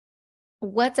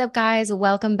What's up, guys?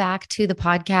 Welcome back to the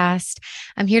podcast.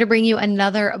 I'm here to bring you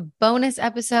another bonus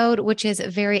episode, which is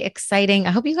very exciting.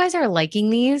 I hope you guys are liking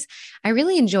these. I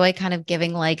really enjoy kind of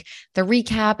giving like the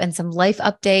recap and some life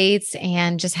updates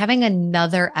and just having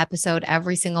another episode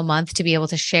every single month to be able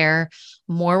to share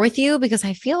more with you because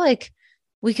I feel like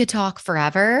we could talk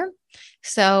forever.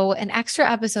 So, an extra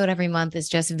episode every month is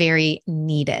just very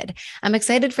needed. I'm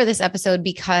excited for this episode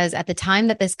because at the time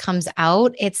that this comes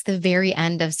out, it's the very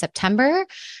end of September.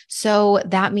 So,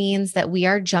 that means that we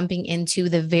are jumping into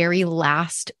the very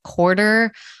last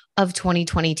quarter of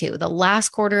 2022, the last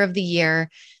quarter of the year.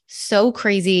 So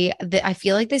crazy that I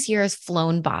feel like this year has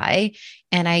flown by,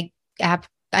 and I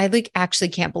like actually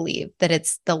can't believe that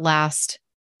it's the last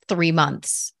 3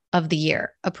 months of the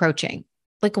year approaching.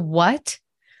 Like, what?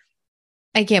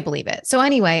 I can't believe it. So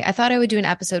anyway, I thought I would do an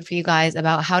episode for you guys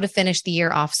about how to finish the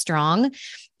year off strong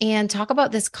and talk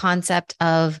about this concept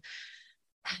of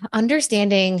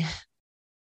understanding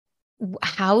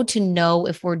how to know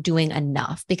if we're doing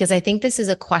enough, because I think this is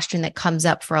a question that comes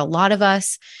up for a lot of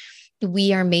us.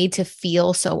 We are made to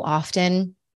feel so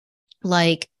often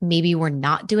like maybe we're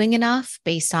not doing enough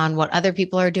based on what other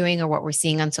people are doing or what we're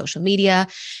seeing on social media.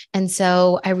 And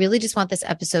so I really just want this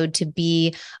episode to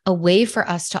be a way for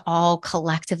us to all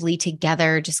collectively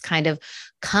together just kind of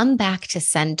come back to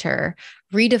center,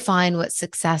 redefine what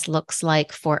success looks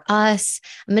like for us.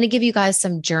 I'm going to give you guys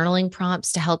some journaling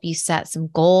prompts to help you set some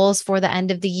goals for the end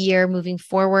of the year moving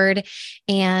forward.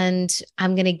 And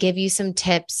I'm going to give you some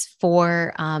tips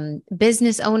for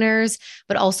business owners,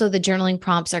 but also the journaling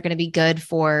prompts are going to be good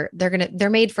they're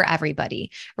made for everybody,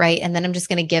 right? And then I'm just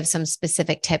going to give some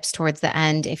specific tips towards the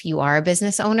end if you are a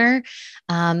business owner.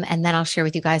 And then I'll share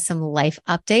with you guys some life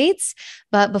updates.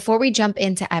 But before we jump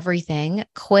into everything,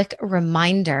 quick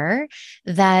reminder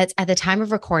that at the time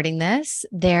of recording this,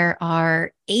 there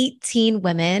are 18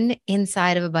 women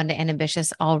inside of Abundant and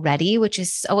Ambitious already, which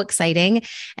is so exciting.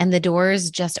 And the doors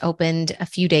just opened a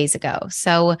few days ago.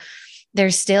 So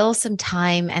there's still some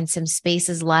time and some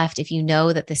spaces left if you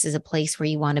know that this is a place where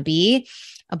you want to be.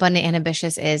 Abundant and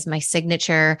Ambitious is my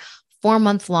signature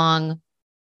 4-month long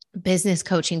business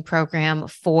coaching program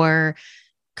for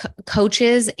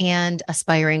coaches and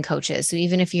aspiring coaches. So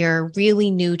even if you're really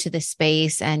new to the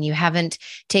space and you haven't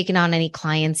taken on any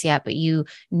clients yet, but you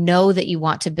know that you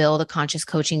want to build a conscious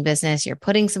coaching business, you're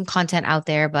putting some content out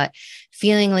there, but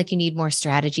feeling like you need more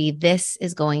strategy, this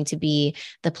is going to be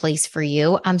the place for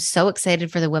you. I'm so excited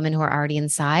for the women who are already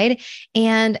inside,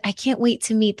 and I can't wait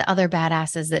to meet the other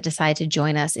badasses that decide to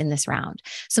join us in this round.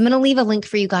 So I'm going to leave a link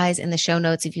for you guys in the show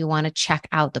notes if you want to check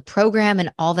out the program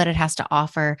and all that it has to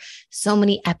offer. So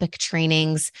many epic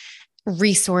trainings,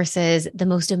 resources, the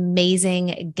most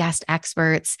amazing guest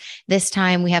experts. This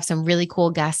time we have some really cool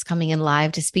guests coming in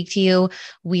live to speak to you.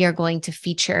 We are going to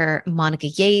feature Monica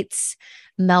Yates,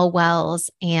 Mel Wells,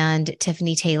 and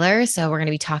Tiffany Taylor. So we're going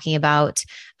to be talking about,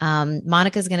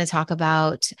 Monica's going to talk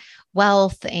about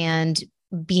wealth and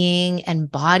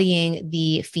embodying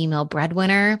the female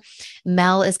breadwinner.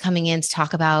 Mel is coming in to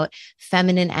talk about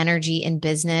feminine energy in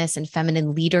business and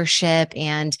feminine leadership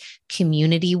and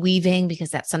community weaving,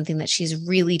 because that's something that she's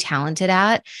really talented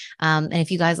at. And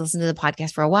if you guys listen to the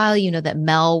podcast for a while, you know that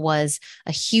Mel was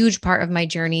a huge part of my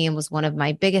journey and was one of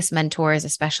my biggest mentors,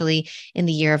 especially in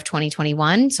the year of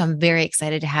 2021. So I'm very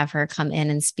excited to have her come in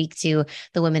and speak to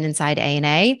the women inside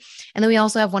A&A. And then we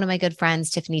also have one of my good friends,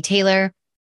 Tiffany Taylor,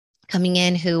 coming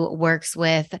in, who works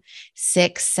with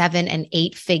 6, 7, and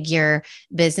 8-figure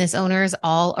business owners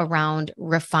all around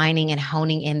refining and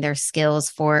honing in their skills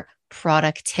for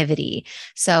productivity.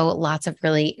 So lots of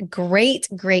really great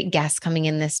guests coming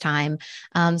in this time.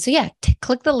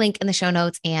 Click the link in the show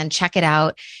notes and check it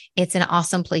out. It's an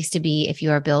awesome place to be if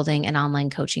you are building an online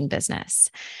coaching business.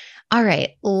 All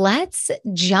right, let's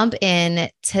jump in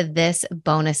to this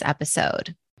bonus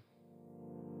episode.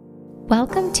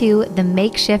 Welcome to the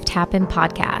Make Shift Happen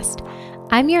podcast.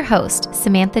 I'm your host,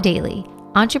 Samantha Daly,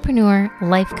 entrepreneur,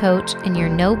 life coach, and your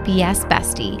no BS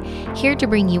bestie, here to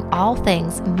bring you all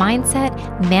things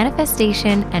mindset,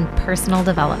 manifestation, and personal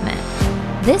development.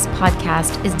 This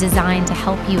podcast is designed to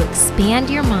help you expand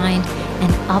your mind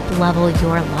and up-level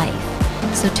your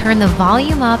life. So turn the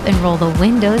volume up and roll the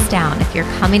windows down if you're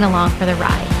coming along for the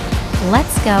ride.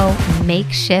 Let's go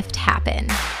make shift happen.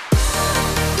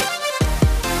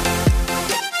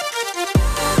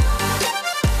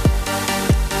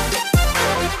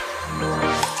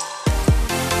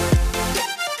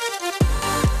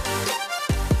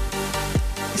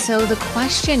 So the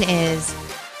question is,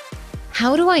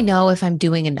 how do I know if I'm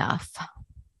doing enough?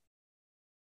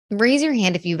 Raise your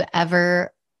hand if you've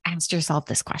ever asked yourself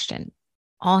this question.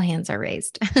 All hands are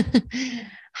raised.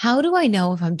 How do I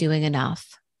know if I'm doing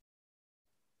enough?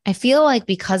 I feel like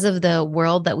because of the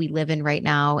world that we live in right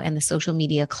now and the social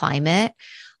media climate,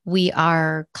 we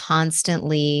are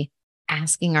constantly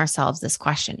asking ourselves this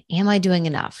question. Am I doing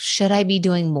enough? Should I be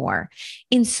doing more?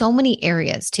 In so many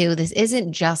areas, too. This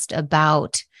isn't just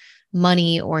about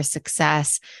money or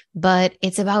success, but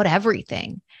it's about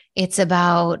everything. It's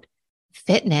about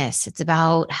fitness, it's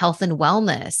about health and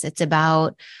wellness, it's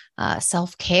about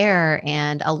self care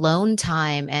and alone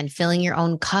time and filling your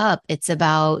own cup. It's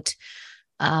about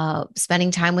spending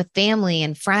time with family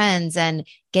and friends and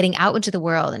getting out into the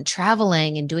world and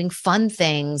traveling and doing fun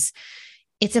things.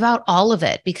 It's about all of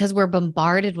it because we're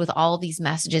bombarded with all these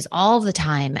messages all the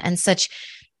time and such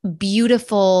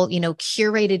beautiful,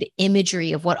 curated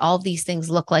imagery of what all of these things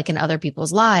look like in other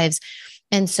people's lives.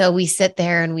 And so we sit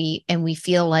there and we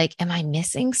feel like, am I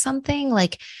missing something?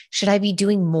 Like, should I be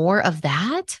doing more of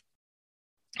that?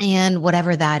 And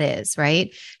whatever that is,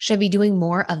 right? Should I be doing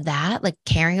more of that? Like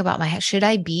caring about my health? Should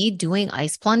I be doing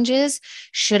ice plunges?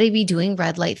 Should I be doing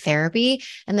red light therapy?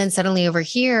 And then suddenly over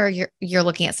here, you're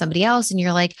looking at somebody else and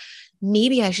you're like,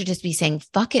 maybe I should just be saying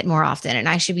fuck it more often. And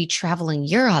I should be traveling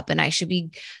Europe and I should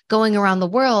be going around the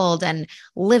world and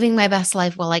living my best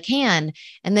life while I can.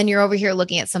 And then you're over here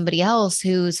looking at somebody else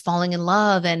who's falling in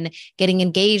love and getting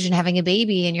engaged and having a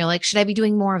baby. And you're like, should I be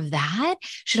doing more of that?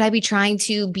 Should I be trying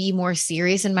to be more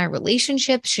serious in my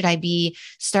relationship? Should I be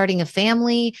starting a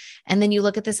family? And then you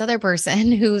look at this other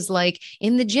person who's like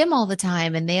in the gym all the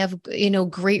time and they have,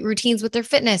 great routines with their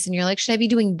fitness. And you're like, should I be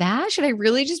doing that? Should I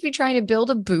really just be trying to build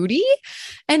a booty?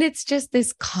 And it's just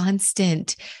this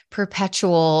constant,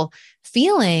 perpetual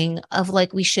feeling of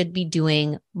like we should be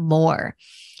doing more.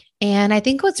 And I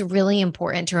think what's really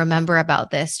important to remember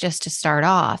about this, just to start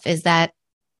off, is that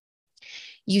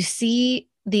you see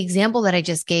the example that I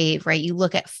just gave, right? You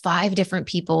look at 5 different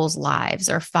people's lives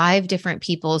or 5 different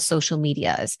people's social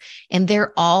medias, and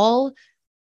they're all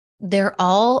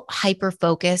hyper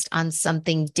focused on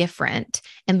something different.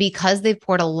 And because they've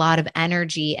poured a lot of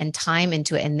energy and time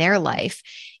into it in their life,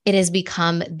 it has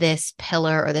become this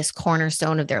pillar or this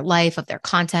cornerstone of their life, of their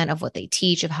content, of what they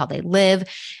teach, of how they live.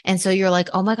 And so you're like,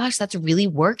 oh my gosh, that's really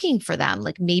working for them.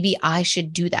 Like maybe I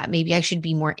should do that. Maybe I should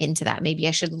be more into that. Maybe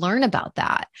I should learn about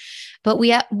that. But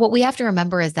what we have to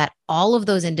remember is that all of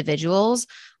those individuals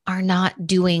are not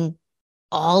doing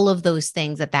all of those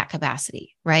things at that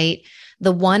capacity, right?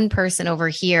 The one person over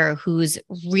here who's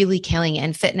really killing it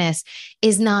in fitness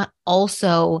is not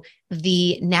also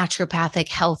the naturopathic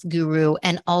health guru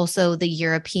and also the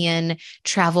European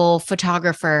travel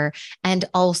photographer and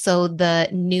also the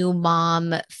new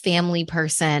mom family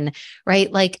person, right?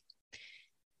 Like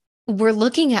we're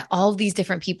looking at all these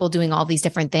different people doing all these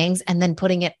different things and then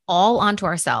putting it all onto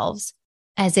ourselves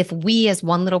as if we as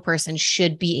one little person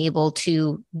should be able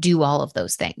to do all of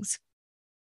those things.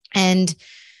 And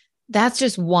that's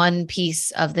just one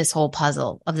piece of this whole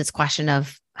puzzle of this question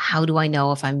of how do I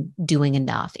know if I'm doing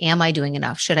enough? Am I doing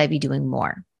enough? Should I be doing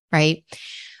more? Right.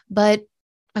 But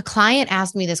a client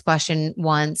asked me this question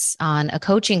once on a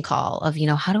coaching call of,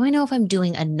 how do I know if I'm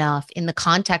doing enough in the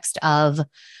context of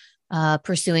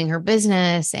pursuing her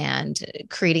business and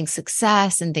creating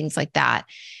success and things like that.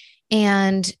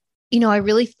 And I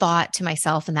really thought to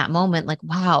myself in that moment, like,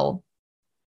 wow,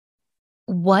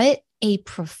 what a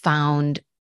profound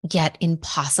yet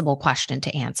impossible question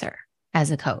to answer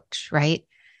as a coach, right?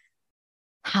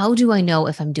 How do I know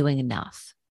if I'm doing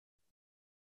enough?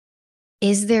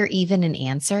 Is there even an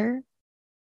answer?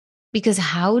 Because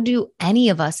how do any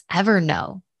of us ever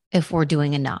know if we're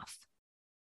doing enough?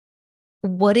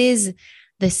 What is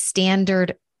the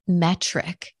standard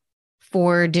metric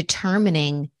for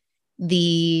determining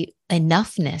the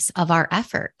enoughness of our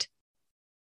effort?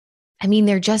 I mean,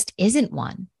 there just isn't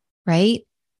one, right?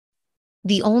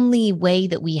 The only way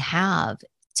that we have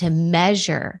to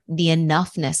measure the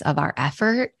enoughness of our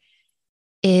effort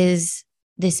is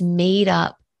this made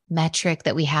up metric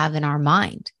that we have in our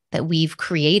mind that we've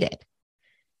created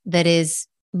that is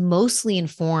mostly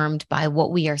informed by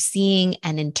what we are seeing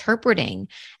and interpreting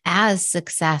as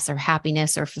success or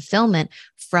happiness or fulfillment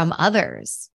from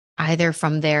others, either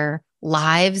from their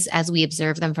lives as we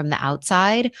observe them from the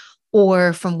outside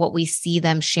or from what we see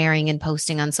them sharing and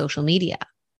posting on social media.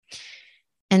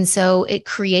 And so it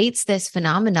creates this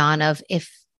phenomenon of if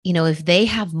they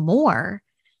have more,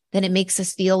 then it makes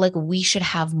us feel like we should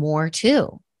have more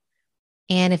too.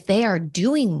 And if they are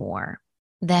doing more,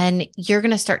 then you're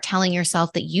going to start telling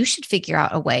yourself that you should figure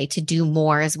out a way to do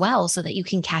more as well so that you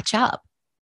can catch up.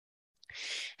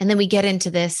 And then we get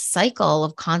into this cycle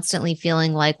of constantly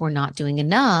feeling like we're not doing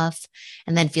enough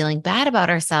and then feeling bad about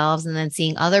ourselves and then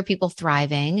seeing other people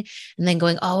thriving and then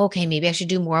going, oh, okay, maybe I should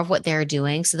do more of what they're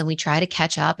doing. So then we try to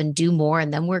catch up and do more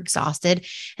and then we're exhausted.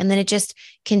 And then it just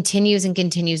continues and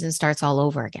continues and starts all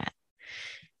over again.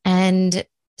 And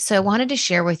so I wanted to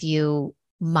share with you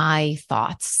my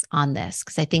thoughts on this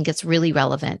because I think it's really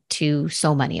relevant to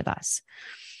so many of us.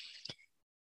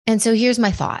 And so here's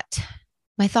my thought.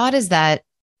 My thought is that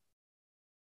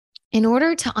in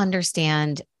order to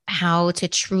understand how to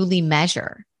truly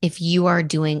measure if you are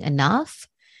doing enough,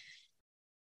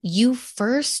 you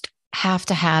first have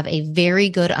to have a very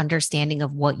good understanding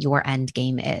of what your end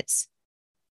game is,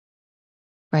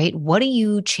 right? What are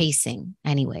you chasing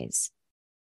anyways?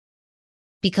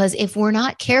 Because if we're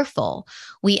not careful,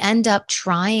 we end up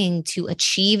trying to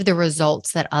achieve the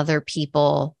results that other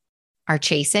people are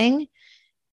chasing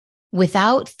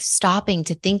without stopping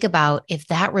to think about if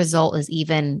that result is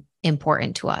even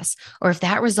important to us, or if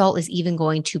that result is even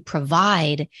going to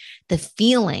provide the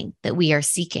feeling that we are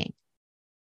seeking,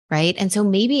 right? And so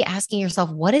maybe asking yourself,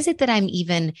 what is it that I'm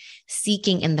even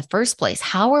seeking in the first place?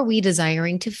 How are we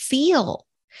desiring to feel?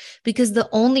 Because the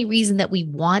only reason that we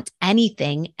want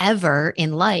anything ever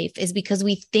in life is because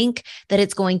we think that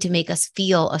it's going to make us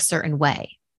feel a certain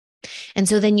way. And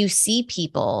so then you see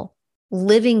people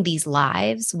living these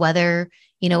lives, whether,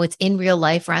 it's in real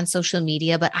life or on social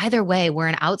media, but either way, we're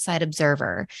an outside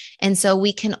observer. And so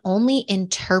we can only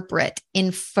interpret,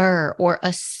 infer, or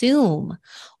assume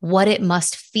what it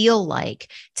must feel like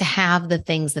to have the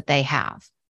things that they have,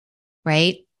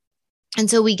 right? And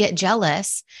so we get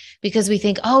jealous because we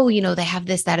think, oh, they have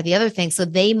this, that, or the other thing. So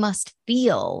they must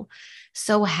feel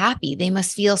so happy. They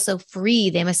must feel so free.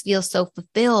 They must feel so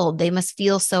fulfilled. They must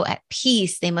feel so at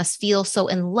peace. They must feel so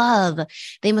in love.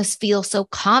 They must feel so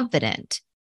confident,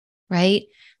 right?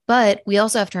 But we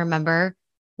also have to remember,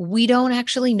 we don't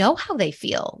actually know how they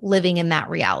feel living in that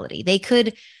reality. They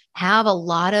could have a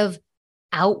lot of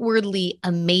outwardly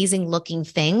amazing looking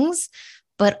things,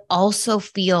 but also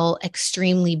feel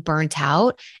extremely burnt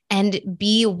out and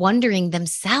be wondering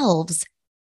themselves,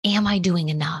 am I doing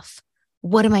enough?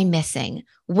 What am I missing?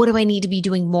 What do I need to be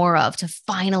doing more of to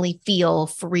finally feel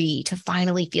free, to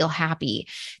finally feel happy,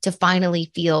 to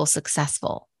finally feel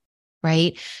successful,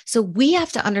 right? So we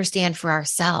have to understand for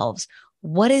ourselves,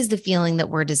 what is the feeling that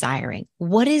we're desiring?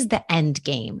 What is the end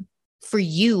game for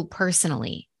you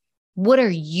personally? What are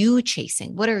you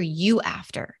chasing? What are you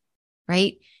after,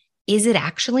 right? Is it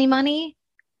actually money?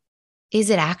 Is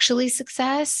it actually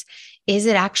success? Is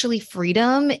it actually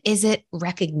freedom? Is it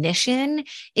recognition?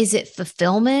 Is it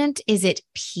fulfillment? Is it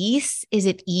peace? Is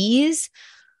it ease?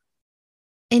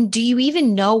 And do you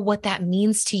even know what that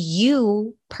means to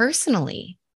you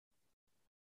personally?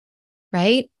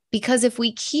 Right? Because if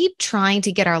we keep trying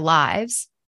to get our lives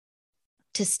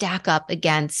to stack up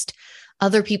against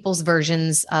other people's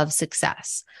versions of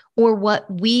success, or what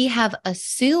we have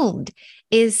assumed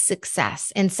is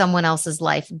success in someone else's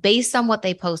life based on what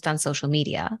they post on social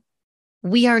media,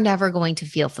 we are never going to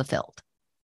feel fulfilled,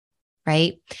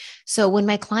 right? So when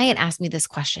my client asked me this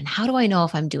question, how do I know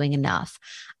if I'm doing enough?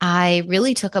 I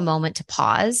really took a moment to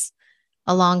pause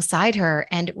alongside her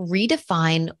and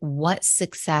redefine what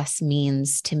success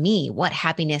means to me, what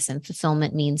happiness and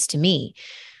fulfillment means to me.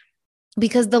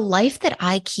 Because the life that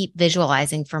I keep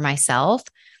visualizing for myself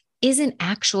isn't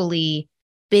actually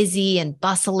busy and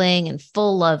bustling and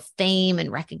full of fame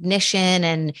and recognition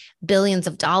and billions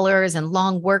of dollars and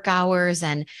long work hours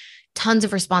and tons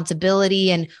of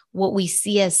responsibility and what we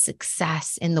see as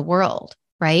success in the world,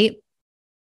 right?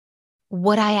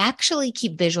 What I actually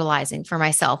keep visualizing for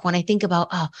myself when I think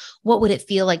about, what would it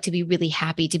feel like to be really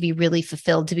happy, to be really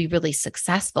fulfilled, to be really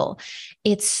successful?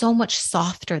 It's so much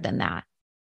softer than that.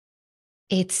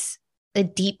 It's a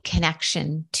deep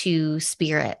connection to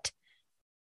spirit.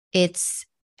 It's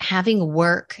having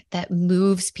work that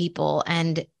moves people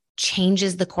and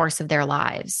changes the course of their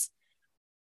lives.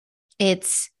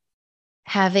 It's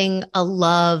having a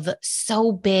love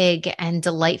so big and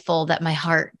delightful that my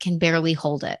heart can barely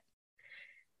hold it.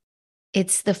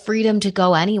 It's the freedom to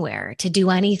go anywhere, to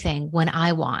do anything when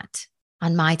I want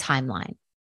on my timeline.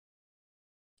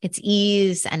 It's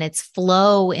ease and it's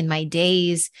flow in my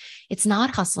days. It's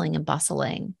not hustling and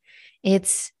bustling.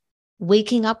 It's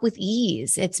waking up with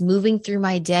ease. It's moving through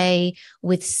my day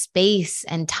with space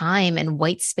and time and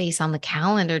white space on the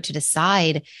calendar to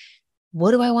decide,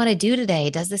 what do I want to do today?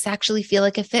 Does this actually feel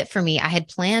like a fit for me? I had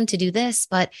planned to do this,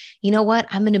 but you know what?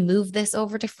 I'm going to move this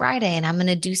over to Friday and I'm going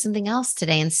to do something else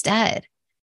today instead.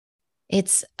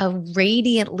 It's a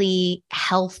radiantly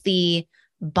healthy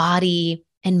body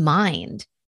and mind,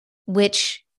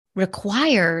 which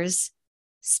requires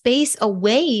space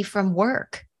away from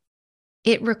work.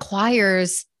 It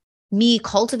requires me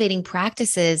cultivating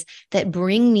practices that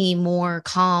bring me more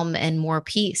calm and more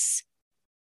peace.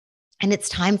 And it's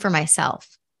time for myself.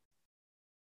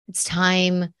 It's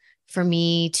time for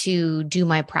me to do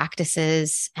my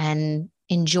practices and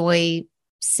enjoy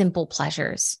simple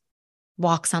pleasures,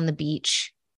 walks on the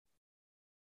beach,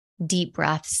 deep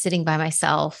breaths, sitting by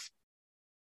myself,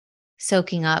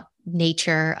 soaking up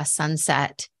nature, a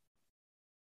sunset.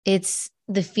 It's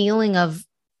the feeling of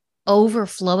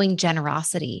overflowing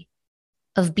generosity,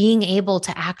 of being able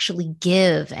to actually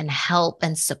give and help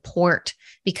and support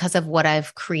because of what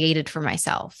I've created for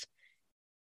myself.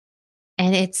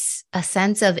 And it's a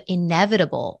sense of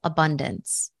inevitable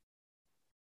abundance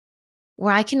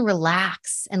where I can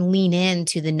relax and lean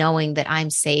into the knowing that I'm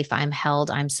safe, I'm held,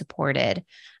 I'm supported.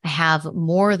 I have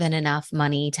more than enough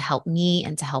money to help me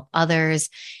and to help others.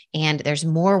 And there's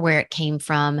more where it came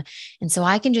from. And so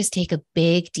I can just take a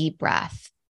big, deep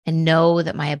breath and know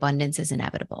that my abundance is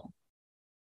inevitable.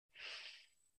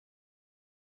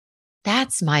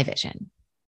 That's my vision.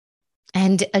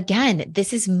 And again,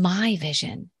 this is my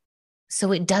vision.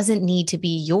 So it doesn't need to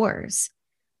be yours.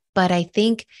 But I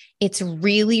think it's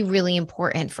really, really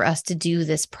important for us to do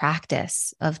this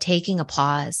practice of taking a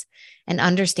pause and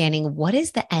understanding, what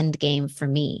is the end game for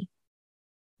me?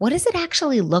 What does it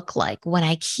actually look like when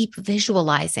I keep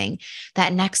visualizing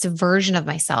that next version of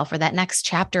myself or that next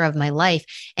chapter of my life?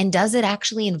 And does it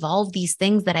actually involve these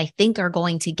things that I think are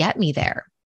going to get me there?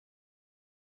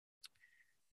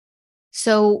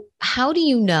 So, how do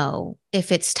you know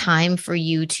if it's time for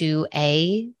you to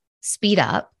A, speed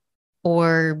up,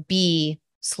 or B,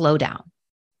 slow down?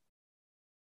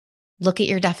 Look at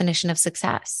your definition of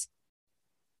success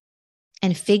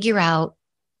and figure out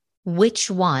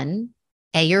which one,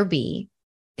 A or B,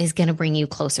 is going to bring you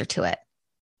closer to it.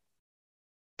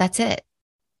 That's it.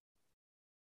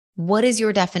 What is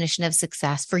your definition of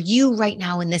success for you right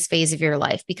now in this phase of your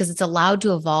life? Because it's allowed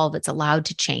to evolve, it's allowed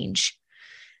to change.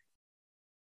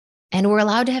 And we're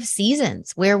allowed to have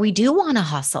seasons where we do want to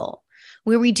hustle,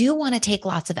 where we do want to take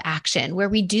lots of action, where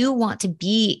we do want to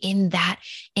be in that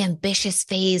ambitious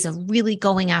phase of really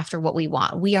going after what we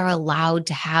want. We are allowed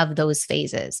to have those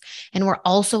phases. And we're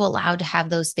also allowed to have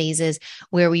those phases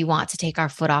where we want to take our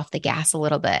foot off the gas a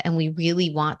little bit. And we really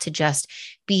want to just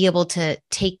be able to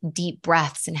take deep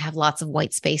breaths and have lots of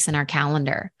white space in our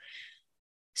calendar.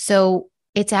 So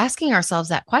it's asking ourselves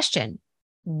that question: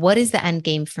 what is the end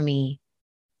game for me?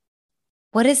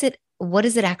 What does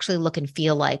it actually look and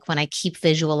feel like when I keep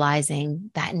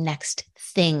visualizing that next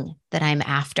thing that I'm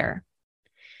after?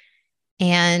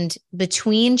 And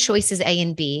between choices A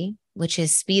and B, which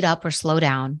is speed up or slow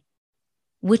down,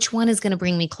 which one is going to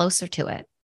bring me closer to it?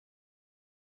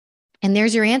 And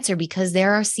there's your answer, because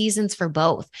there are seasons for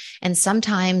both. And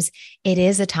sometimes it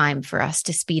is a time for us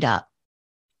to speed up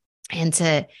and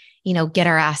to get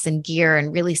our ass in gear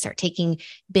and really start taking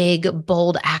big,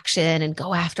 bold action and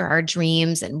go after our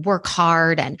dreams and work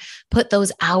hard and put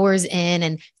those hours in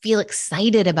and feel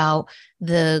excited about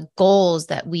the goals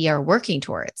that we are working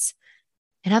towards.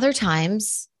 And other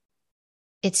times,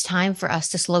 it's time for us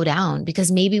to slow down,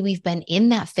 because maybe we've been in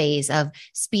that phase of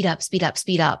speed up, speed up,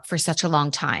 speed up for such a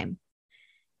long time.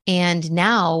 And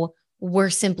now we're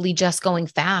simply just going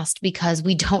fast because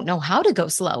we don't know how to go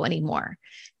slow anymore.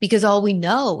 Because all we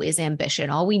know is ambition.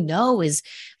 All we know is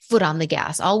foot on the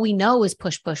gas. All we know is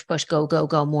push, push, push, go, go,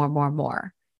 go, more, more,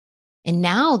 more. And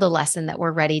now the lesson that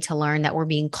we're ready to learn, that we're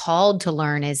being called to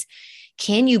learn, is,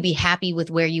 can you be happy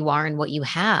with where you are and what you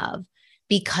have?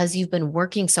 Because you've been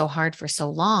working so hard for so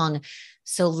long.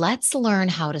 So let's learn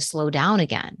how to slow down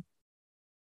again.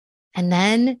 And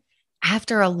then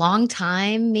after a long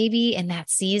time, maybe in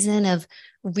that season of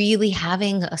really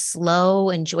having a slow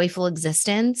and joyful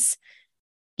existence,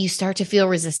 you start to feel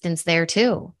resistance there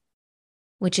too,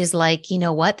 which is like, you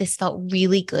know what? This felt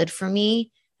really good for me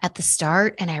at the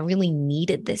start, and I really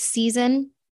needed this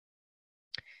season.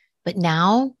 But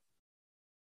now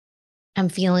I'm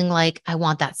feeling like I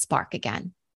want that spark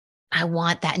again. I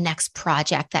want that next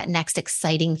project, that next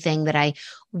exciting thing that I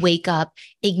wake up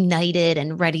ignited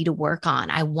and ready to work on.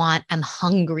 I'm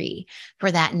hungry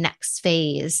for that next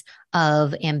phase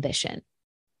of ambition.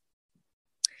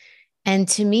 And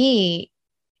to me,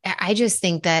 I just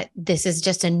think that this is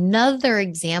just another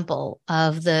example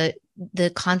of the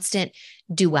constant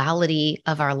duality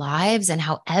of our lives and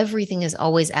how everything is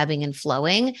always ebbing and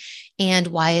flowing, and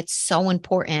why it's so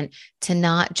important to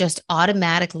not just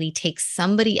automatically take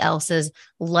somebody else's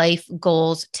life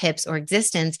goals, tips, or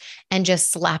existence and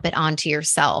just slap it onto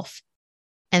yourself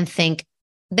and think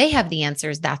they have the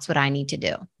answers. That's what I need to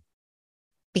do.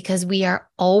 because we are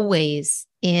always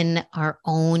in our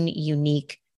own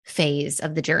unique phase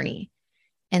of the journey.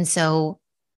 And so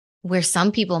where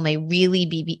some people may really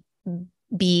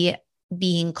be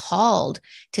being called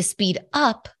to speed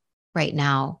up right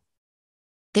now,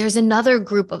 there's another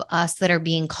group of us that are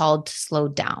being called to slow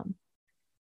down.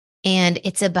 And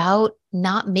it's about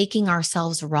not making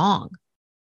ourselves wrong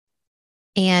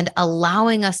and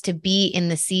allowing us to be in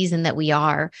the season that we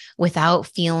are without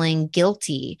feeling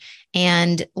guilty,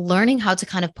 and learning how to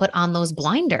kind of put on those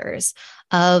blinders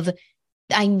of,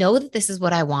 I know that this is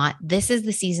what I want. This is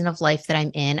the season of life that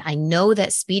I'm in. I know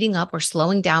that speeding up or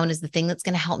slowing down is the thing that's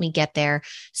going to help me get there.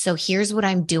 So here's what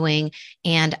I'm doing.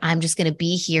 And I'm just going to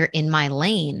be here in my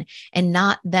lane, and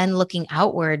not then looking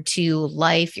outward to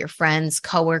life, your friends,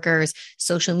 coworkers,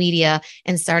 social media,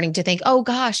 and starting to think, oh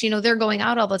gosh, they're going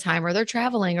out all the time, or they're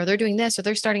traveling, or they're doing this, or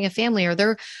they're starting a family, or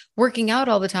they're working out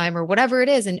all the time, or whatever it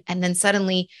is. And then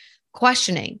suddenly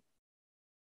questioning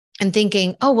and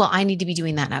thinking, oh, well, I need to be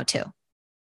doing that now too.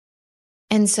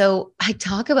 And so I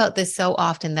talk about this so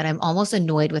often that I'm almost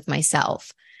annoyed with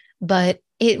myself, but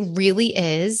it really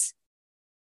is.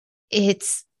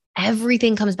 It's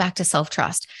everything comes back to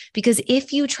self-trust, because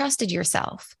if you trusted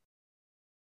yourself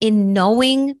in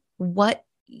knowing what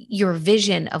your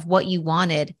vision of what you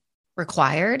wanted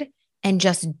required and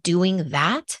just doing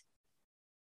that,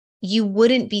 you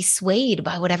wouldn't be swayed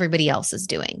by what everybody else is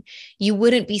doing. You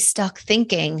wouldn't be stuck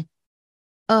thinking,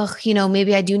 oh,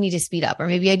 maybe I do need to speed up, or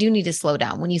maybe I do need to slow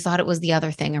down, when you thought it was the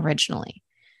other thing originally.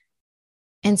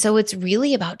 And so it's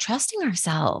really about trusting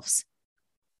ourselves.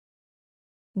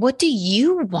 What do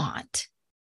you want?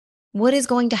 What is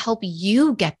going to help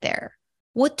you get there?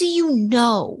 What do you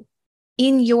know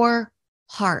in your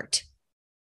heart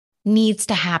needs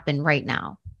to happen right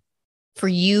now for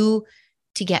you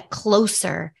to get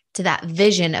closer to that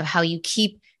vision of how you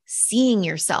keep seeing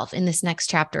yourself in this next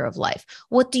chapter of life?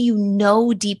 What do you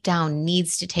know deep down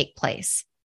needs to take place?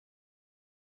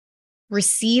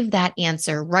 Receive that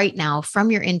answer right now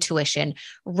from your intuition.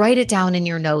 Write it down in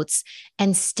your notes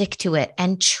and stick to it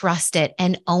and trust it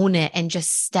and own it and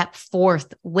just step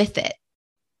forth with it.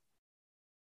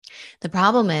 The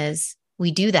problem is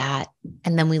we do that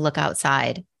and then we look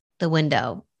outside the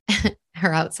window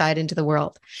or outside into the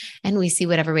world and we see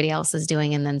what everybody else is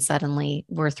doing. And then suddenly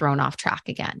we're thrown off track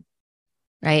again.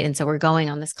 Right. And so we're going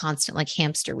on this constant like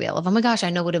hamster wheel of, oh my gosh, I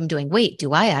know what I'm doing. Wait,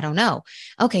 do I? I don't know.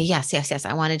 Okay. Yes.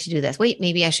 I wanted to do this. Wait,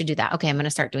 maybe I should do that. Okay. I'm going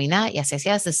to start doing that. Yes.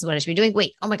 This is what I should be doing.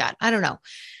 Wait, oh my God, I don't know.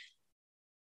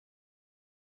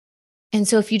 And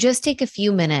so if you just take a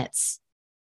few minutes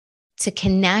to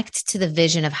connect to the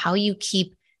vision of how you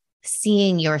keep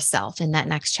seeing yourself in that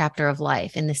next chapter of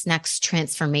life, in this next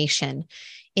transformation,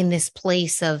 in this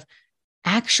place of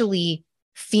actually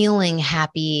feeling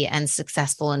happy and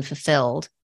successful and fulfilled,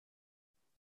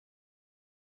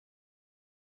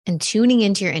 and tuning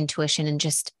into your intuition and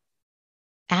just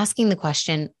asking the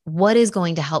question, what is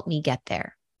going to help me get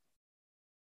there?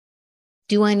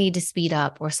 Do I need to speed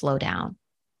up or slow down?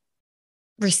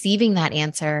 Receiving that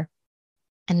answer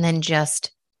and then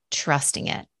just trusting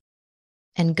it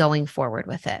and going forward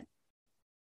with it.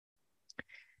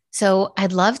 So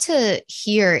I'd love to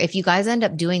hear if you guys end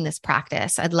up doing this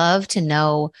practice. I'd love to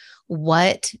know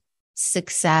what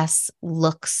success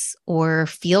looks or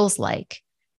feels like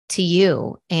to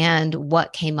you, and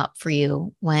what came up for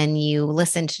you when you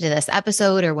listened to this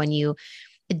episode, or when you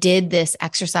did this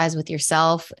exercise with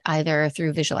yourself, either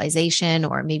through visualization,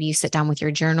 or maybe you sit down with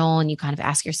your journal and you kind of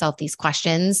ask yourself these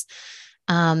questions.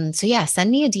 So yeah, send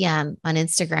me a DM on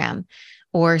Instagram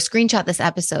or screenshot this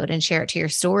episode and share it to your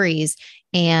stories,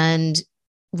 and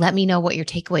let me know what your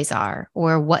takeaways are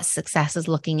or what success is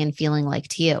looking and feeling like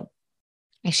to you.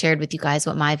 I shared with you guys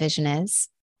what my vision is,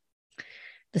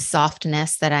 the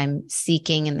softness that I'm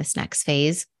seeking in this next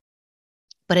phase,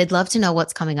 but I'd love to know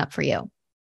what's coming up for you.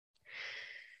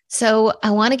 So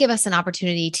I want to give us an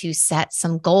opportunity to set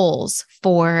some goals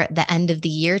for the end of the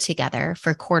year together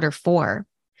for Q4.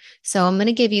 So I'm going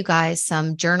to give you guys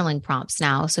some journaling prompts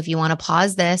now. So if you want to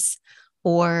pause this,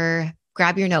 or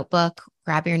grab your notebook,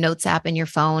 grab your notes app in your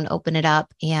phone, open it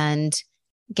up and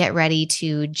get ready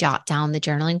to jot down the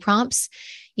journaling prompts.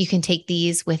 You can take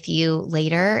these with you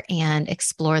later and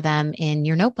explore them in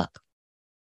your notebook.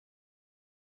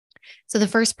 So the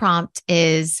first prompt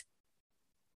is,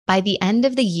 by the end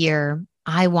of the year,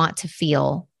 I want to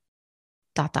feel ...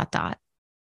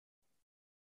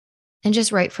 And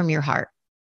just write from your heart.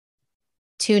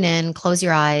 Tune in, close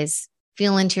your eyes,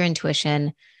 feel into your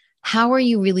intuition. How are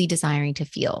you really desiring to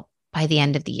feel by the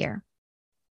end of the year?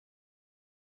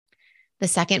 The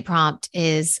second prompt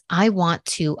is, I want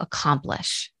to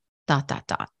accomplish ...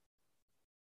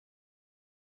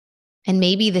 And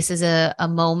maybe this is a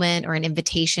moment or an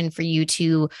invitation for you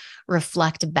to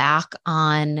reflect back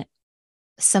on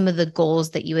some of the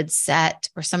goals that you had set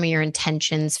or some of your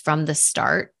intentions from the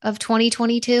start of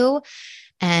 2022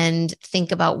 and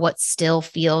think about what still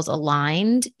feels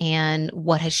aligned and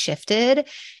what has shifted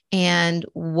and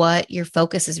what your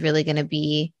focus is really going to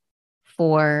be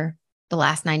for the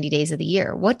last 90 days of the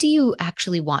year. What do you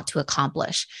actually want to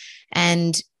accomplish?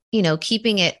 And,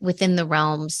 keeping it within the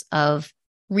realms of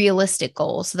realistic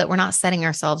goals so that we're not setting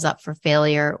ourselves up for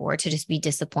failure or to just be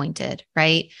disappointed,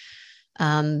 right?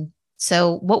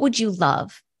 So what would you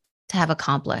love to have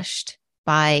accomplished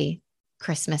by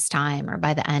Christmas time or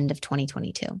by the end of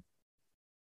 2022?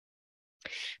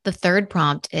 The third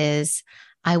prompt is,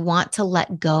 I want to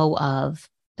let go of ...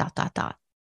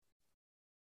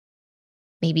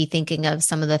 Maybe thinking of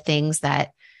some of the things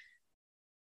that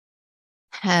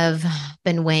have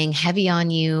been weighing heavy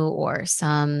on you, or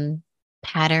some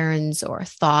patterns or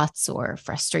thoughts or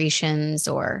frustrations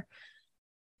or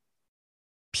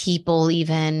people,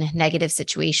 even negative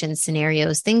situations,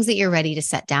 scenarios, things that you're ready to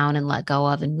set down and let go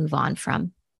of and move on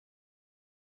from.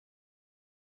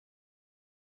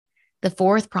 The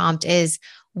fourth prompt is,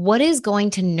 what is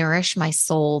going to nourish my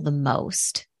soul the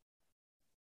most?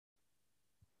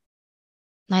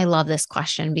 I love this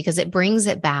question because it brings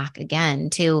it back again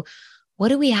to, what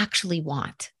do we actually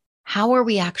want? How are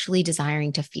we actually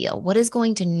desiring to feel? What is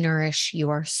going to nourish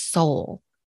your soul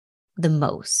the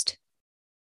most?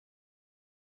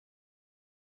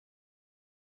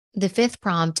 The fifth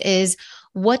prompt is,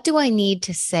 what do I need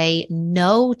to say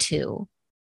no to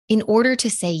in order to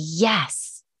say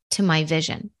yes to my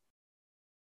vision?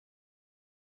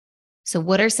 So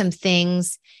what are some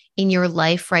things in your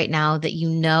life right now that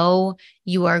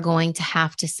you are going to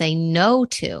have to say no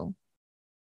to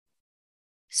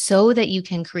so that you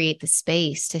can create the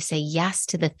space to say yes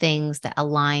to the things that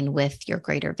align with your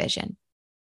greater vision?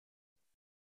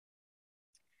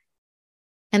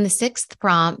 And the sixth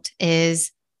prompt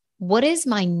is, what is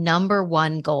my number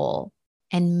one goal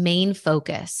and main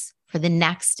focus for the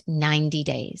next 90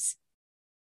 days?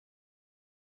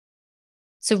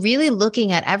 So really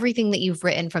looking at everything that you've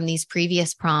written from these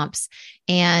previous prompts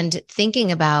and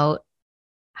thinking about,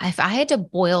 if I had to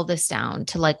boil this down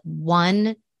to like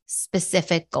one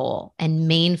specific goal and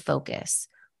main focus,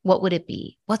 what would it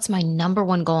be? What's my number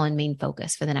one goal and main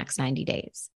focus for the next 90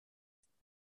 days?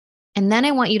 And then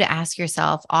I want you to ask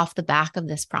yourself off the back of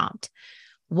this prompt,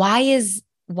 why is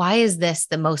this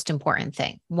the most important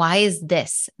thing? Why is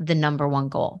this the number one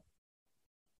goal?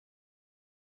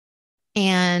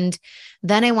 And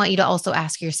then I want you to also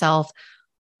ask yourself,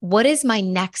 what is my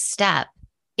next step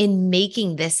in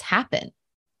making this happen?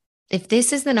 If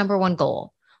this is the number one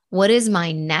goal, what is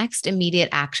my next immediate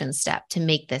action step to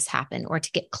make this happen or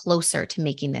to get closer to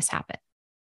making this happen?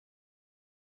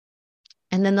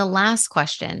 And then the last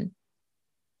question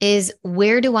is,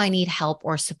 where do I need help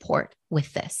or support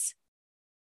with this?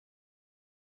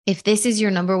 If this is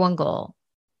your number one goal,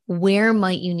 where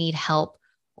might you need help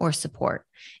or support?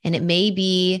 And it may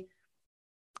be,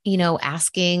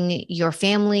 asking your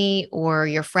family or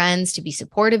your friends to be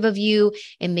supportive of you.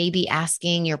 It may be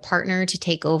asking your partner to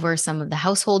take over some of the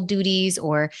household duties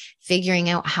or figuring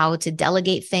out how to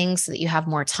delegate things so that you have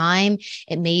more time.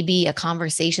 It may be a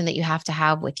conversation that you have to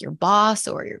have with your boss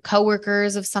or your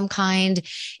coworkers of some kind.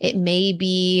 It may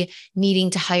be needing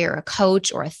to hire a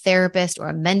coach or a therapist or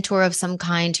a mentor of some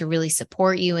kind to really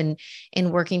support you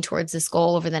in working towards this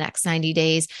goal over the next 90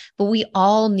 days. But we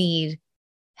all need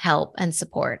help and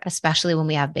support, especially when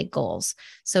we have big goals.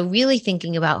 So really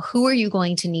thinking about, who are you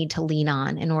going to need to lean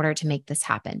on in order to make this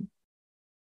happen?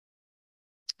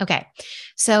 Okay.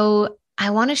 So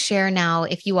I want to share now,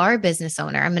 if you are a business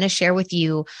owner, I'm going to share with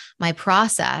you my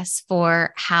process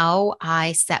for how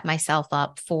I set myself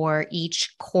up for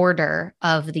each quarter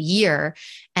of the year.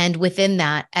 And within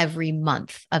that, every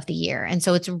month of the year. And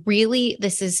so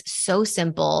this is so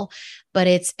simple, but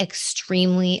it's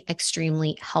extremely,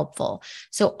 extremely helpful.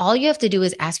 So all you have to do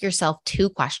is ask yourself two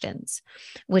questions,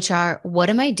 which are, what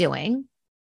am I doing?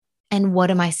 And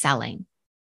what am I selling?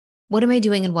 What am I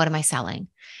doing and what am I selling?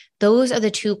 Those are the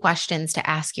two questions to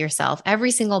ask yourself every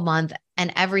single month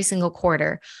and every single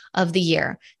quarter of the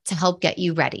year to help get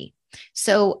you ready.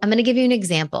 So I'm going to give you an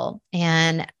example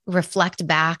and reflect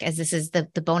back, as this is the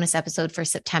bonus episode for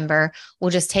September.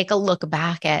 We'll just take a look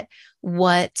back at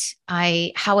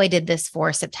how I did this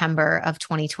for September of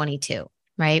 2022,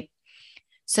 right?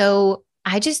 So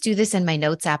I just do this in my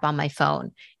notes app on my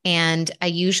phone, and I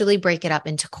usually break it up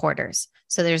into quarters.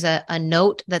 So there's a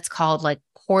note that's called like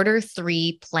quarter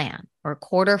 3 plan or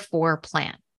quarter 4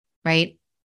 plan, right?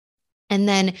 And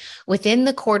then within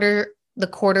the quarter the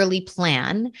quarterly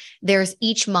plan, there's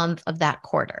each month of that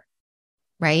quarter,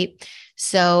 right?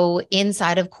 So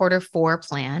inside of quarter four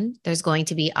plan, there's going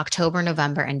to be October,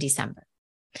 November, and December.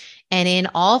 And in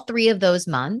all three of those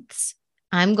months,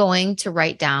 I'm going to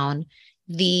write down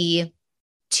the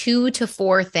 2 to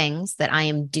 4 things that I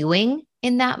am doing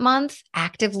in that month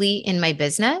actively in my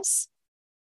business,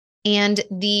 and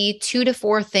the 2 to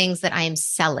 4 things that I am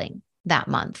selling that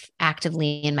month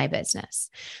actively in my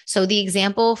business. So the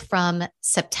example from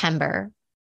September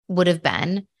would have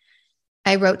been,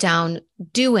 I wrote down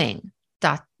doing ...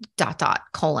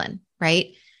 right?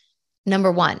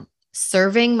 Number 1,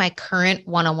 serving my current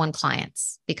one-on-one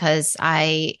clients, because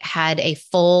I had a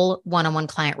full one-on-one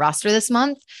client roster this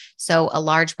month. So a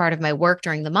large part of my work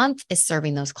during the month is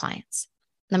serving those clients.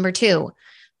 Number 2,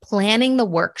 planning the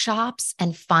workshops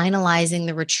and finalizing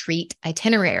the retreat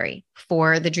itinerary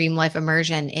for the Dream Life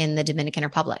Immersion in the Dominican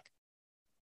Republic.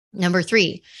 Number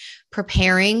 3,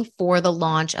 preparing for the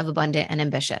launch of Abundant and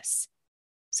Ambitious.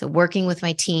 So working with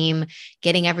my team,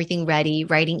 getting everything ready,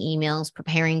 writing emails,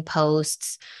 preparing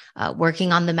posts,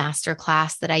 working on the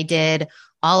masterclass that I did.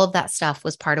 All of that stuff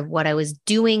was part of what I was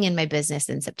doing in my business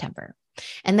in September.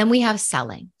 And then we have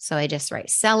selling. So I just write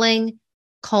selling,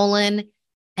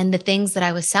 and the things that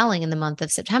I was selling in the month of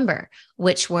September,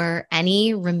 which were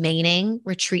any remaining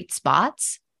retreat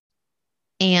spots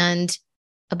and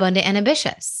Abundant and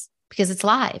Ambitious, because it's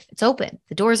live, it's open.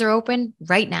 The doors are open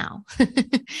right now.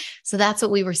 So that's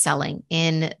what we were selling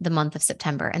in the month of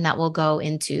September. And that will go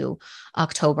into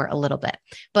October a little bit,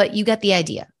 but you get the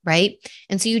idea, right?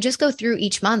 And so you just go through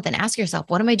each month and ask yourself,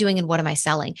 what am I doing and what am I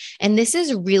selling? And this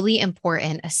is really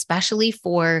important, especially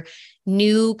for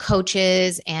new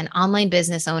coaches and online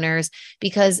business owners,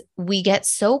 because we get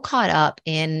so caught up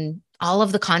in all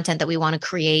of the content that we want to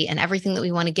create and everything that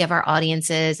we want to give our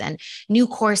audiences and new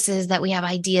courses that we have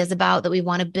ideas about that we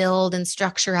want to build and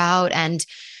structure out. And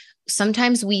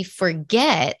sometimes we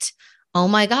forget, oh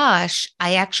my gosh,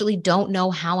 I actually don't know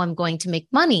how I'm going to make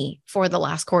money for the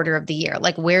last quarter of the year.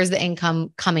 Like, where's the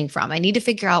income coming from? I need to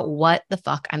figure out what the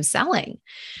fuck I'm selling.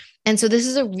 And so this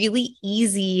is a really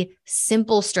easy,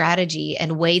 simple strategy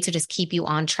and way to just keep you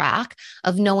on track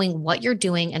of knowing what you're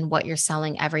doing and what you're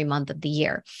selling every month of the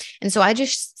year. And so I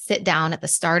just sit down at the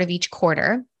start of each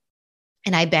quarter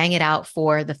and I bang it out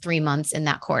for the 3 months in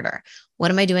that quarter.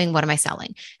 What am I doing? What am I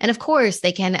selling? And of course,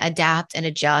 they can adapt and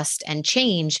adjust and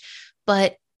change,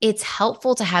 but it's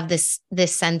helpful to have this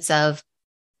sense of,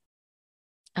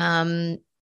 I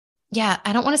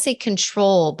don't want to say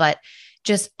control, but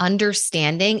just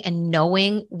understanding and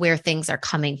knowing where things are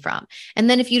coming from. And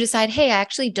then if you decide, hey, I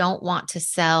actually don't want to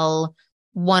sell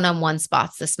one-on-one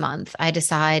spots this month. I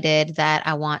decided that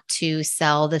I want to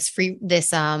sell this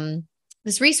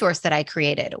resource that I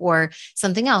created or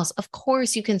something else. Of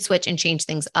course, you can switch and change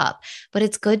things up, but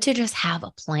it's good to just have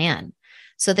a plan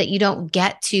so that you don't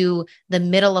get to the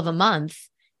middle of a month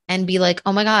and be like,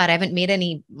 oh my God, I haven't made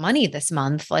any money this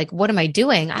month. Like, what am I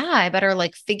doing? I better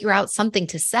figure out something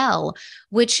to sell,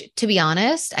 which, to be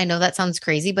honest, I know that sounds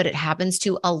crazy, but it happens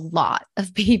to a lot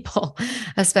of people,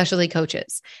 especially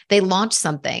coaches. They launch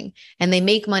something and they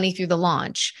make money through the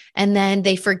launch, and then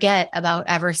they forget about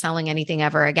ever selling anything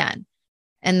ever again.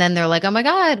 And then they're like, oh my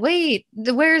God, wait,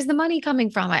 where's the money coming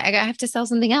from? I have to sell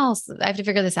something else. I have to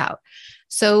figure this out.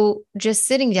 So just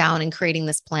sitting down and creating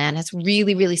this plan has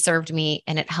really, really served me,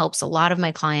 and it helps a lot of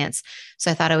my clients.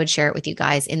 So I thought I would share it with you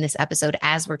guys in this episode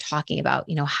as we're talking about,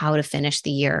 how to finish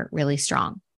the year really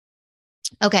strong.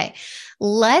 Okay,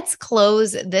 let's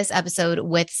close this episode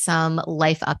with some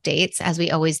life updates, as we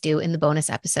always do in the bonus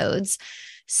episodes.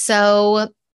 So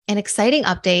an exciting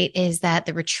update is that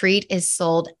the retreat is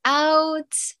sold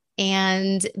out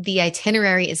and the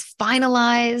itinerary is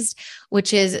finalized,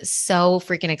 which is so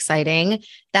freaking exciting.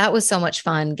 That was so much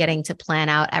fun getting to plan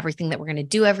out everything that we're going to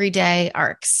do every day,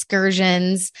 our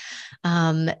excursions,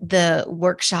 the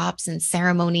workshops and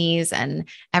ceremonies and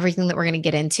everything that we're going to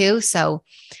get into. So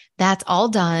that's all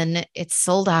done. It's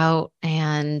sold out,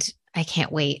 and I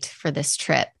can't wait for this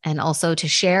trip, and also to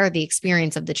share the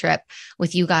experience of the trip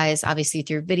with you guys, obviously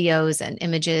through videos and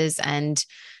images, and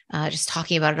just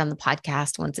talking about it on the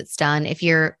podcast once it's done. If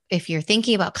you're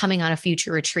thinking about coming on a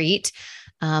future retreat,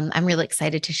 I'm really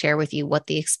excited to share with you what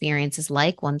the experience is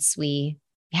like once we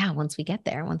get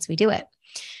there, once we do it.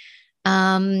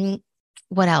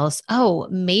 What else? Oh,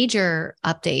 major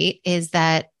update is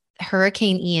that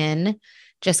Hurricane Ian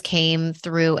just came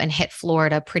through and hit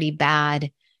Florida pretty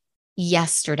bad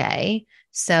yesterday.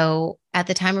 So at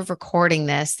the time of recording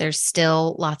this, there's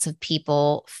still lots of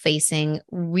people facing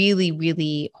really,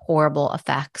 really horrible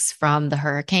effects from the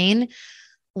hurricane.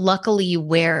 Luckily,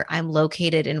 where I'm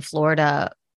located in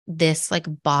Florida, this like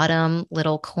bottom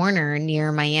little corner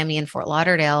near Miami and Fort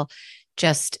Lauderdale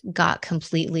just got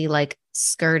completely like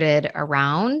skirted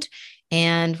around.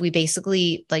 And we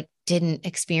basically like didn't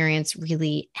experience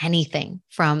really anything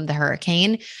from the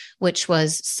hurricane, which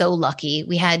was so lucky.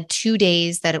 We had 2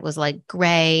 days that it was like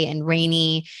gray and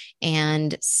rainy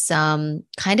and some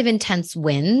kind of intense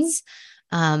winds,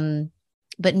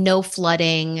 but no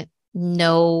flooding,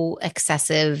 no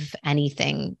excessive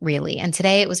anything really. And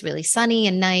today it was really sunny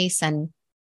and nice and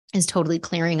is totally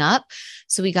clearing up.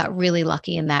 So we got really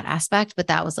lucky in that aspect, but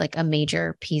that was like a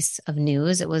major piece of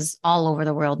news. It was all over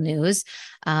the world news.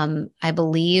 I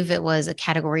believe it was a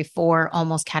category 4,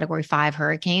 almost category 5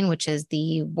 hurricane, which is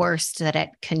the worst that it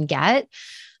can get.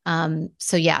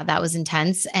 So yeah, that was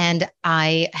intense. And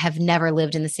I have never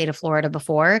lived in the state of Florida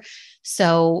before.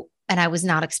 So, and I was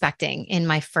not expecting in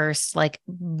my first like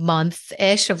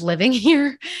month-ish of living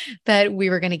here that we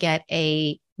were going to get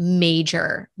a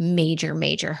major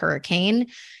hurricane.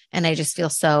 And I just feel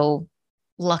so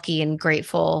lucky and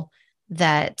grateful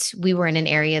that we were in an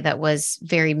area that was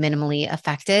very minimally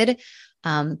affected.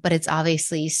 But it's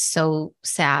obviously so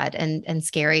sad and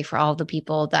scary for all the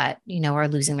people that, you know, are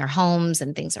losing their homes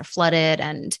and things are flooded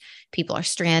and people are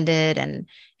stranded and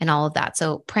all of that.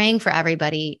 So praying for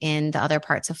everybody in the other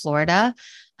parts of Florida.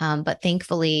 But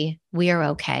thankfully we are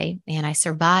okay. And I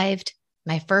survived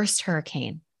my first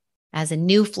hurricane as a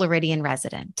new Floridian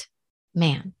resident.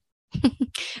 Man,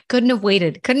 couldn't have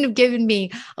waited, couldn't have given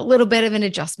me a little bit of an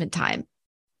adjustment time.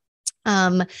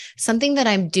 Something that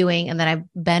I'm doing and that I've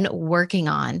been working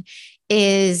on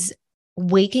is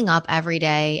waking up every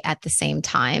day at the same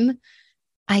time.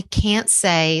 I can't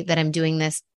say that I'm doing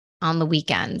this on the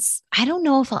weekends. I don't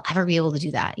know if I'll ever be able to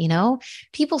do that. You know,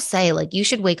 people say like you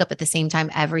should wake up at the same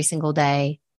time every single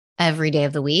day, every day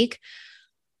of the week.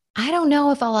 I don't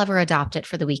know if I'll ever adopt it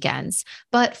for the weekends,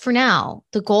 but for now,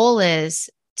 the goal is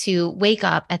to wake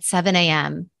up at 7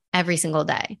 a.m. every single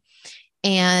day.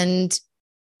 And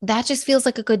that just feels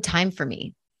like a good time for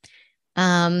me.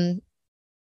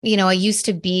 You know, I used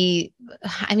to be,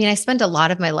 I mean, I spent a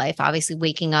lot of my life obviously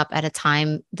waking up at a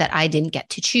time that I didn't get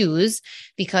to choose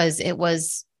because it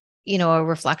was, you know, a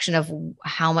reflection of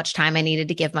how much time I needed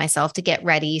to give myself to get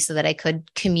ready so that I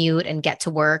could commute and get to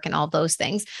work and all those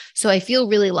things. So I feel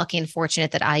really lucky and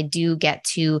fortunate that I do get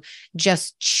to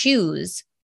just choose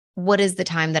what is the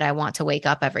time that I want to wake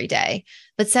up every day.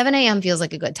 But 7 a.m. feels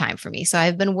like a good time for me. So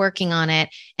I've been working on it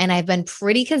and I've been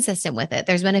pretty consistent with it.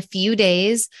 There's been a few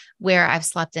days where I've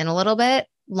slept in a little bit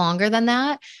longer than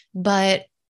that, but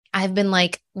I've been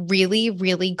like really,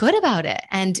 really good about it.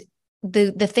 And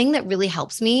the thing that really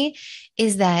helps me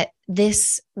is that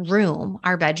this room,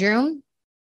 our bedroom,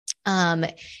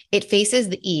 it faces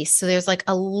the east. So there's like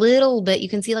a little bit, you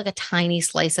can see like a tiny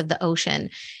slice of the ocean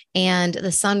and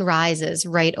the sun rises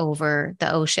right over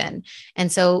the ocean.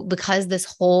 And so because this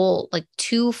whole like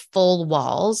 2 full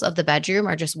walls of the bedroom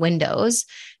are just windows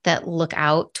that look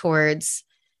out towards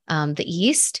the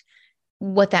east,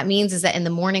 what that means is that in the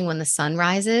morning when the sun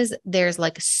rises, there's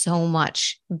like so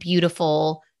much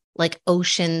beautiful like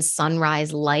ocean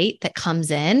sunrise light that comes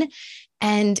in.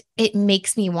 And it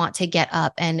makes me want to get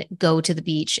up and go to the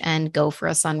beach and go for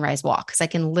a sunrise walk because I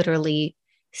can literally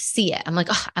see it. I'm like,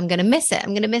 oh, I'm going to miss it. I'm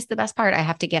going to miss the best part. I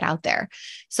have to get out there.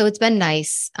 So it's been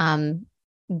nice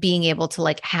being able to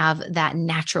like have that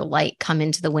natural light come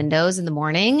into the windows in the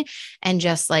morning and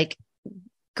just like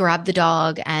grab the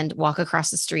dog and walk across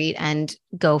the street and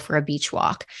go for a beach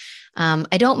walk.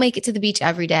 I don't make it to the beach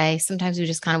every day. Sometimes we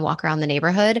just kind of walk around the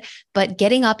neighborhood, but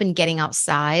getting up and getting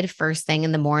outside first thing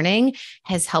in the morning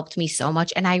has helped me so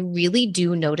much. And I really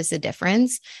do notice a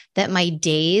difference that my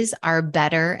days are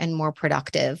better and more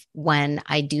productive when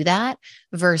I do that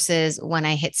versus when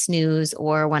I hit snooze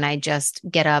or when I just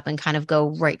get up and kind of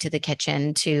go right to the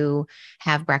kitchen to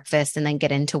have breakfast and then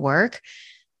get into work.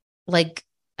 Like,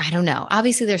 I don't know.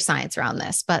 Obviously there's science around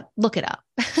this, but look it up,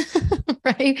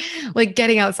 right? Like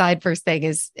getting outside first thing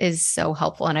is so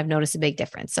helpful. And I've noticed a big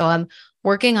difference. So I'm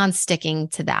working on sticking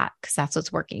to that because that's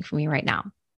what's working for me right now.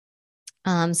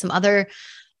 Some other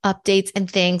updates and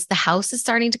things. The house is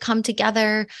starting to come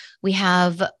together. We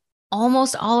have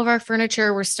almost all of our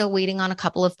furniture. We're still waiting on a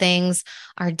couple of things.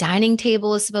 Our dining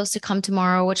table is supposed to come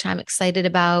tomorrow, which I'm excited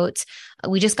about.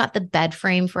 We just got the bed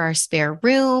frame for our spare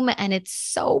room and it's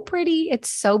so pretty. It's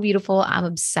so beautiful. I'm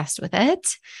obsessed with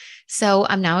it. So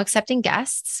I'm now accepting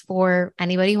guests for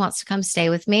anybody who wants to come stay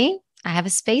with me. I have a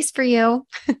space for you,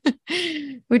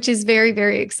 which is very,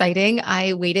 very exciting.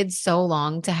 I waited so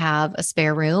long to have a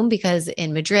spare room because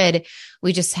in Madrid,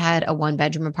 we just had a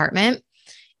 1-bedroom apartment.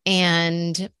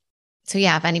 And so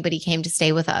yeah, if anybody came to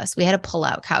stay with us, we had a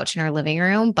pull-out couch in our living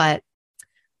room, but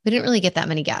We didn't really get that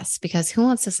many guests because who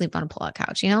wants to sleep on a pull-out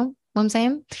couch? You know what I'm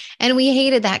saying? And we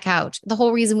hated that couch. The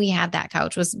whole reason we had that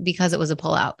couch was because it was a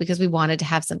pull-out, because we wanted to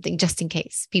have something just in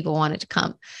case people wanted to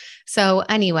come. So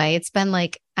anyway, it's been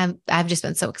like, I've just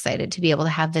been so excited to be able to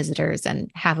have visitors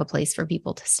and have a place for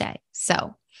people to stay.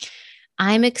 So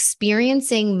I'm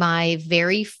experiencing my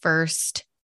very first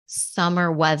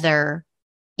summer weather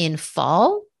in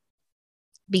fall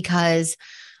because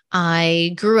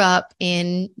I grew up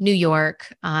in New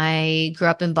York. I grew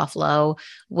up in Buffalo,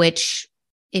 which,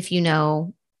 if you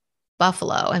know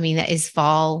Buffalo, I mean, is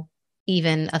fall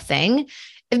even a thing?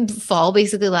 And fall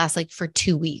basically lasts like for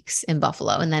 2 weeks in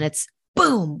Buffalo. And then it's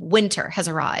boom, winter has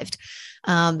arrived.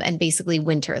 And basically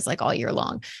winter is like all year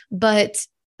long. But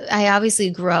I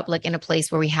obviously grew up like in a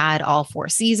place where we had all 4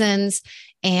 seasons.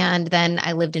 And then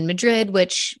I lived in Madrid,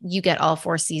 which you get all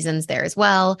 4 seasons there as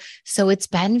well. So it's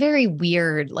been very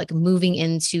weird, like moving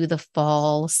into the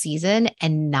fall season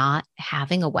and not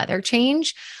having a weather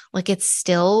change. Like it's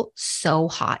still so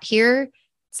hot here.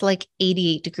 It's like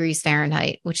 88 degrees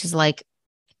Fahrenheit, which is like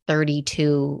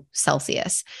 32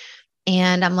 Celsius.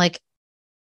 And I'm like,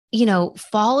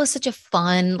 fall is such a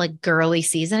fun, like girly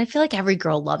season. I feel like every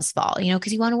girl loves fall,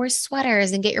 because you want to wear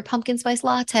sweaters and get your pumpkin spice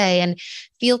latte and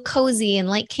feel cozy and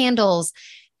light candles.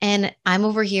 And I'm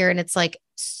over here and it's like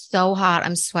so hot.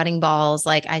 I'm sweating balls.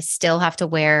 Like I still have to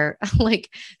wear like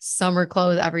summer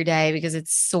clothes every day because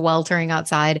it's sweltering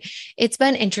outside. It's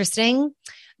been interesting,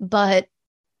 but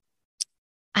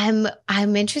I'm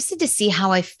interested to see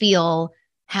how I feel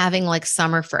having like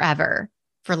summer forever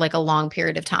for like a long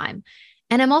period of time.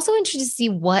 And I'm also interested to see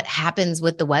what happens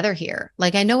with the weather here.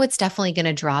 Like, I know it's definitely going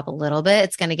to drop a little bit.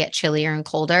 It's going to get chillier and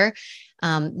colder.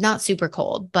 Not super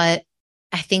cold, but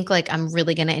I think like I'm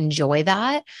really going to enjoy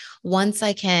that once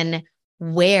I can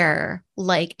wear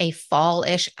like a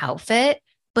fall-ish outfit,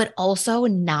 but also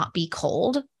not be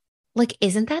cold. Like,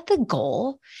 isn't that the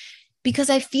goal? Because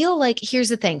I feel like here's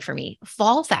the thing for me,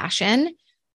 fall fashion,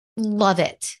 love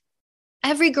it.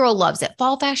 Every girl loves it.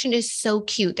 Fall fashion is so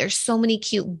cute. There's so many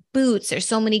cute boots. There's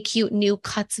so many cute new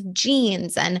cuts of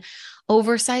jeans and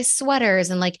oversized sweaters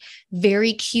and like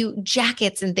very cute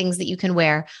jackets and things that you can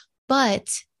wear.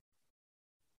 But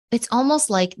it's almost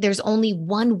like there's only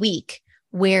 1 week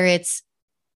where it's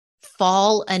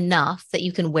fall enough that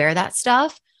you can wear that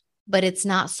stuff, but it's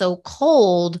not so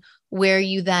cold where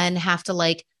you then have to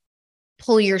like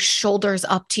pull your shoulders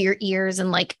up to your ears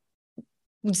and like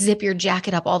zip your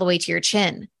jacket up all the way to your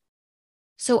chin.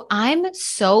 So I'm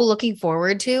so looking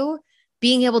forward to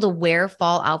being able to wear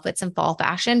fall outfits and fall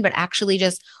fashion, but actually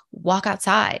just walk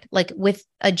outside like with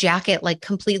a jacket like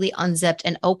completely unzipped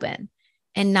and open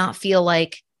and not feel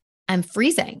like I'm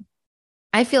freezing.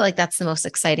 I feel like that's the most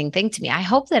exciting thing to me. I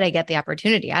hope that I get the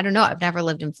opportunity. I don't know. I've never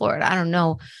lived in Florida. I don't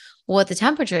know what the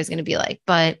temperature is going to be like,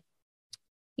 but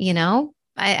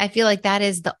I feel like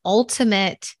that's the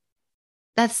ultimate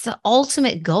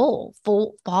goal.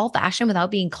 Full fall fashion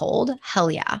without being cold. Hell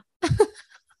yeah.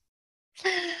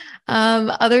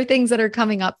 Other things that are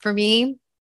coming up for me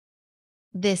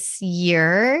this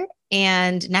year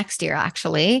and next year,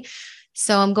 actually.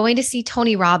 So I'm going to see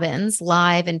Tony Robbins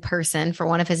live in person for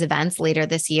one of his events later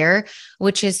this year,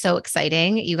 which is so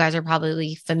exciting. You guys are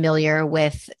probably familiar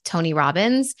with Tony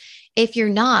Robbins. If you're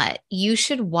not, you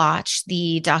should watch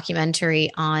the documentary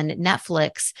on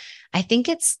Netflix. I think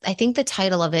the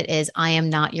title of it is I Am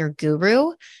Not Your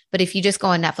Guru. But if you just go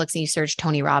on Netflix and you search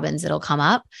Tony Robbins, it'll come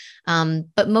up.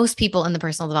 But most people in the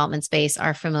personal development space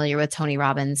are familiar with Tony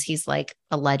Robbins. He's like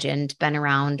a legend, been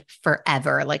around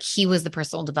forever. Like he was the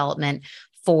personal development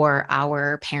for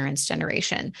our parents'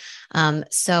 generation.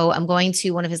 So I'm going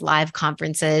to one of his live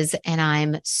conferences and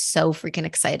I'm so freaking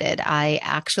excited. I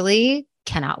actually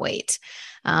cannot wait.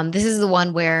 This is the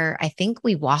one where I think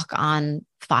we walk on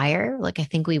fire. Like I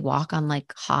think we walk on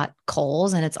like hot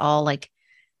coals and it's all like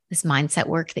this mindset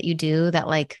work that you do that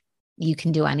like you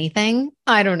can do anything.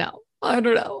 I don't know.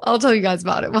 I'll tell you guys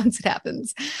about it once it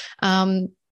happens.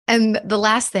 And the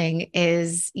last thing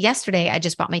is yesterday, I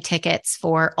just bought my tickets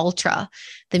for Ultra,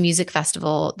 the music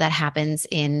festival that happens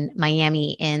in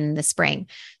Miami in the spring.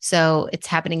 So it's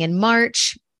happening in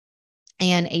March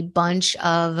and a bunch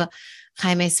of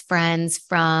Jaime's friends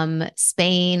from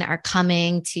Spain are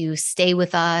coming to stay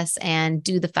with us and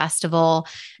do the festival.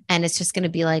 And it's just going to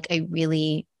be like a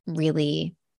really,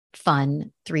 really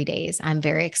fun 3 days. I'm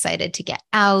very excited to get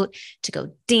out, to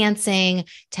go dancing,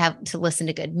 to listen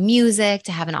to good music,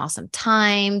 to have an awesome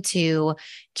time, to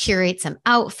curate some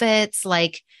outfits.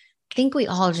 Like, I think we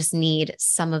all just need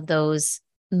some of those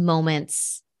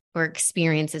moments or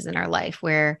experiences in our life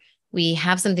where We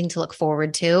have something to look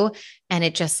forward to. And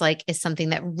it just like is something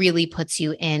that really puts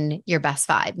you in your best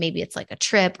vibe. Maybe it's like a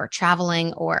trip or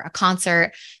traveling or a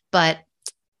concert, but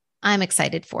I'm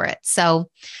excited for it. So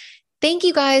thank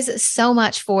you guys so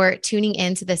much for tuning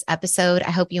into this episode. I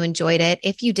hope you enjoyed it.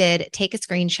 If you did, take a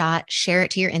screenshot, share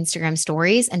it to your Instagram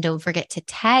stories, and don't forget to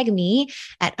tag me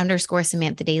at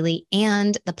 _Samantha Daily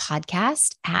and the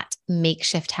podcast at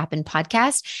Makeshift Happen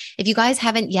Podcast. If you guys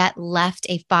haven't yet left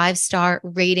a 5-star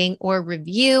rating or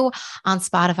review on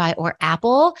Spotify or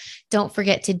Apple, don't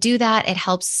forget to do that. It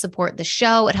helps support the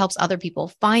show. It helps other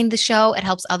people find the show. It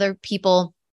helps other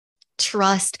people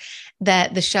trust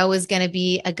that the show is going to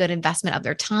be a good investment of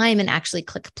their time and actually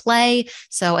click play.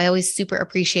 So I always super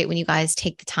appreciate when you guys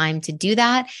take the time to do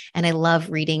that. And I love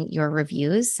reading your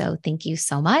reviews. So thank you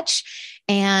so much.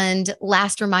 And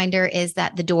last reminder is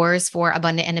that the doors for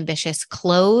Abundant and Ambitious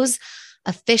close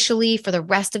officially for the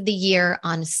rest of the year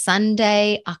on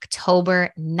Sunday,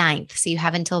 October 9th. So you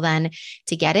have until then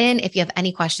to get in. If you have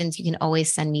any questions, you can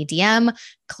always send me a DM,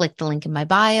 click the link in my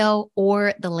bio,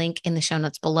 or the link in the show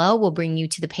notes below will bring you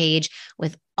to the page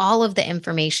with all of the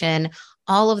information,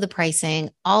 all of the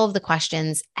pricing, all of the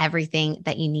questions, everything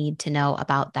that you need to know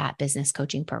about that business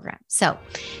coaching program. So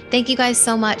thank you guys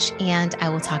so much, and I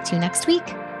will talk to you next week.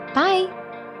 Bye.